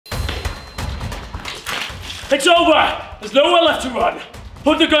It's over! There's nowhere left to run.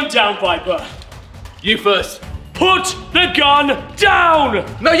 Put the gun down, Viper. You first. Put the gun down!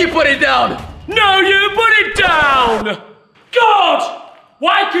 No, you put it down! No, you put it down! God!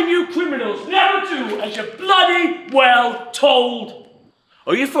 Why can you criminals never do as you're bloody well told?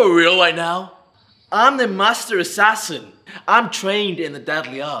 Are you for real right now? I'm the master assassin. I'm trained in the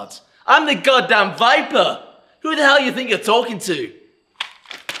deadly arts. I'm the goddamn Viper. Who the hell you think you're talking to?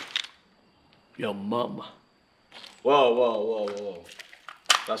 Your mum. Whoa.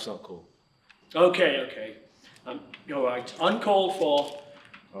 That's not cool. Okay. You're right. Uncalled for.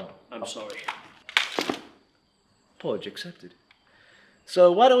 I'm sorry. Apology accepted.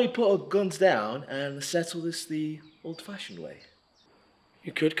 So why don't we put our guns down and settle this the old-fashioned way?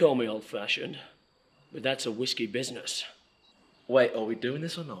 You could call me old-fashioned, but that's a whiskey business. Wait, are we doing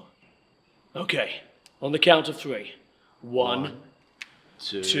this or not? Okay, on the count of 3. 1,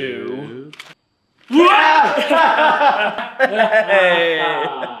 2...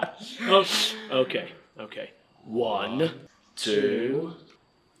 Okay. 1, 2...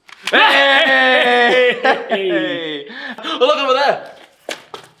 Hey! Oh, look over there!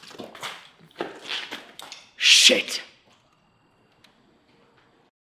 Shit!